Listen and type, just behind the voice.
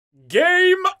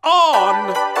Game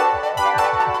on!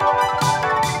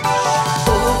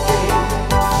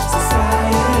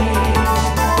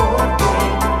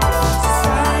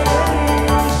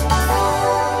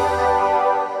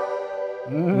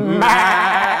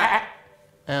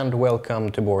 And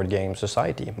welcome to Board Game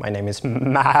Society. My name is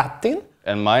Martin.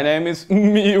 And my name is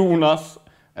Jonas.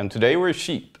 And today we're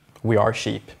sheep. We are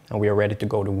sheep, and we are ready to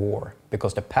go to war,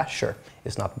 because the pasture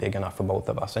is not big enough for both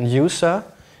of us. And you, sir,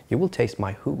 you will taste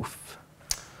my hoof.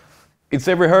 It's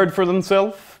every herd for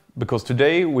themselves, because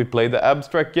today we play the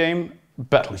abstract game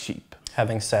Battle Sheep.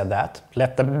 Having said that,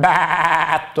 let the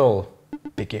battle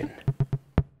begin.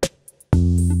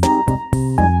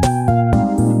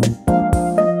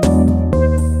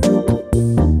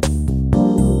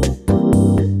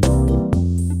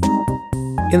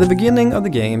 In the beginning of the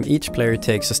game, each player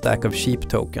takes a stack of sheep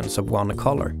tokens of one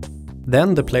color.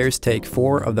 Then the players take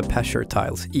 4 of the pasture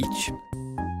tiles each.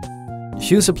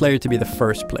 Choose a player to be the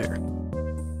first player.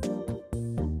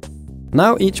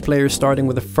 Now each player, starting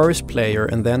with the first player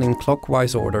and then in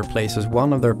clockwise order, places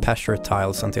one of their pasture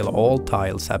tiles until all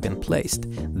tiles have been placed.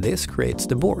 This creates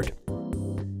the board.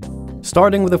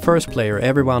 Starting with the first player,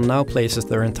 everyone now places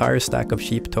their entire stack of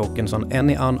sheep tokens on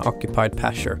any unoccupied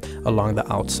pasture along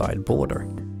the outside border.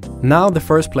 Now the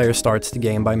first player starts the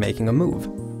game by making a move.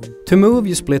 To move,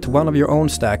 you split one of your own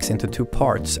stacks into 2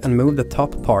 parts and move the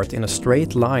top part in a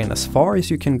straight line as far as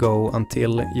you can go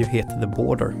until you hit the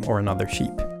border or another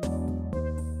sheep.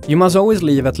 You must always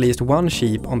leave at least 1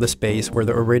 sheep on the space where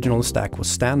the original stack was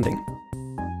standing.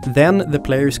 Then the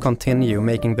players continue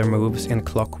making their moves in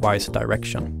clockwise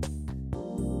direction.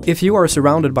 If you are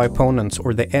surrounded by opponents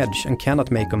or the edge and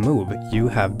cannot make a move, you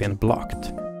have been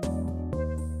blocked.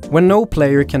 When no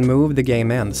player can move, the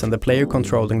game ends and the player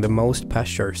controlling the most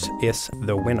pastures is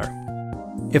the winner.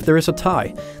 If there is a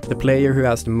tie, the player who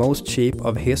has the most sheep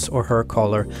of his or her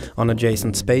color on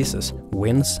adjacent spaces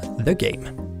wins the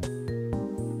game.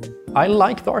 I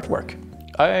like the artwork.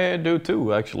 I do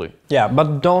too, actually. Yeah,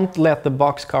 but don't let the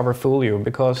box cover fool you,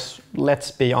 because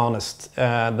let's be honest,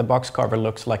 the box cover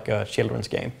looks like a children's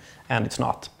game, and it's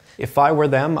not. If I were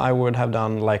them, I would have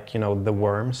done like, you know, the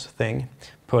Worms thing,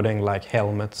 putting like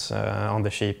helmets on the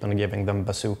sheep and giving them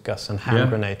bazookas and hand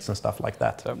grenades and stuff like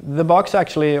that. The box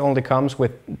actually only comes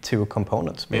with 2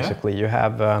 components, basically. You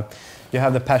have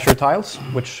the pasture tiles,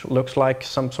 which looks like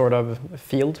some sort of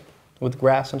field with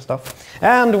grass and stuff.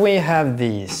 And we have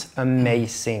these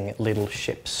amazing little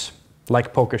ships,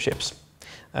 like poker ships.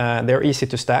 They're easy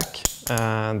to stack,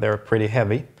 they're pretty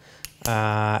heavy,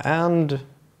 and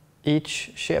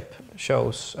each ship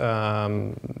shows,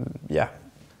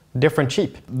 different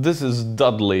sheep. This is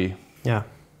Dudley. Yeah,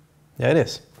 it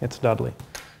is. It's Dudley.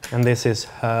 And this is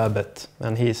Herbert,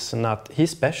 and he's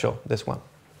special, this one.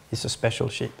 He's a special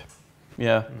sheep.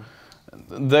 Yeah.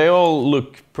 They all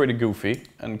look pretty goofy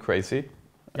and crazy,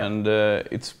 and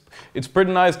it's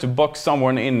pretty nice to box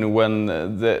someone in when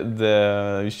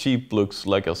the sheep looks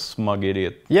like a smug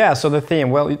idiot. Yeah, so the theme,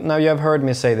 well, now you have heard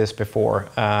me say this before,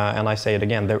 and I say it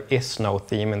again, there is no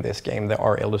theme in this game. There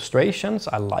are illustrations,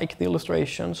 I like the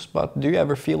illustrations, but do you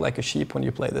ever feel like a sheep when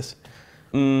you play this?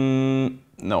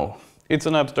 No. It's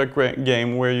an abstract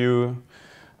game where you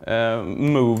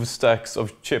move stacks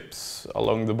of chips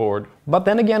along the board. But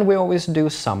then again, we always do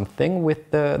something with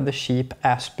the sheep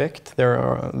aspect.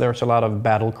 There's a lot of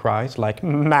battle cries like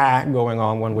 "ma" going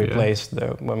on when we place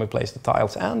the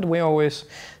tiles, and we always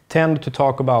tend to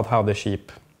talk about how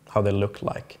they look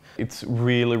like. It's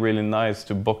really, really nice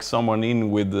to box someone in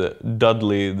with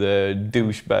Dudley, the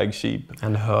douchebag sheep,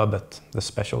 and Herbert, the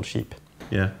special sheep.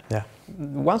 Yeah.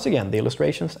 Once again, the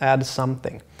illustrations add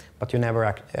something, but you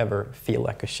never ever feel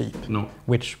like a sheep. No.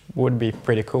 Which would be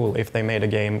pretty cool if they made a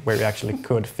game where you actually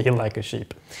could feel like a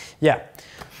sheep.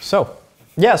 So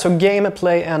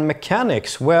gameplay and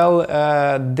mechanics. Well,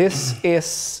 this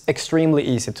is extremely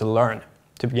easy to learn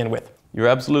to begin with. You're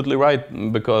absolutely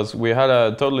right, because we had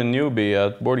a totally newbie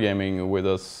at board gaming with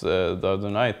us the other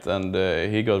night, and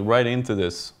he got right into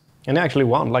this. And he actually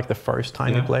won, like the first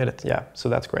time he played it. Yeah, so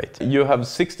that's great. You have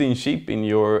 16 sheep in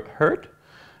your herd,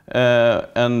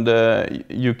 and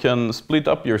you can split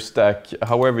up your stack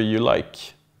however you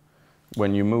like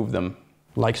when you move them.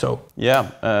 Like so.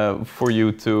 Yeah, for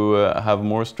you to have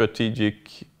more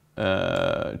strategic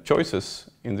choices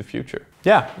in the future.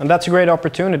 Yeah, and that's a great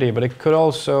opportunity, but it could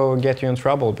also get you in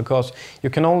trouble, because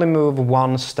you can only move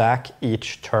 1 stack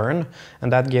each turn,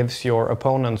 and that gives your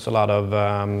opponents a lot of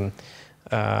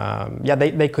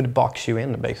they could box you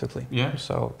in, basically. Yeah.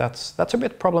 So that's a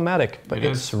bit problematic, but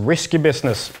it's risky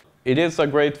business. It is a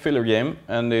great filler game,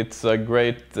 and it's a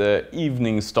great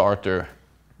evening starter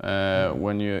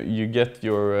when you get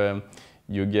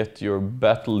you get your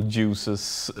battle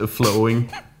juices flowing.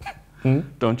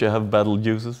 Don't you have battle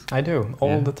juices? I do,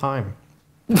 all the time.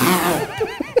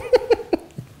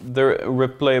 The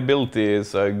replayability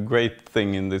is a great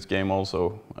thing in this game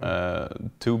also.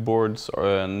 2 boards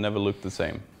never look the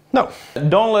same. No.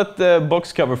 Don't let the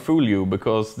box cover fool you,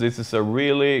 because this is a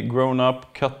really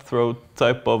grown-up, cutthroat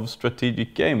type of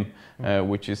strategic game,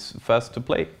 which is fast to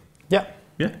play. Yeah,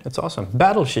 it's awesome.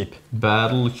 Battle Sheep.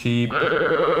 Battle Sheep.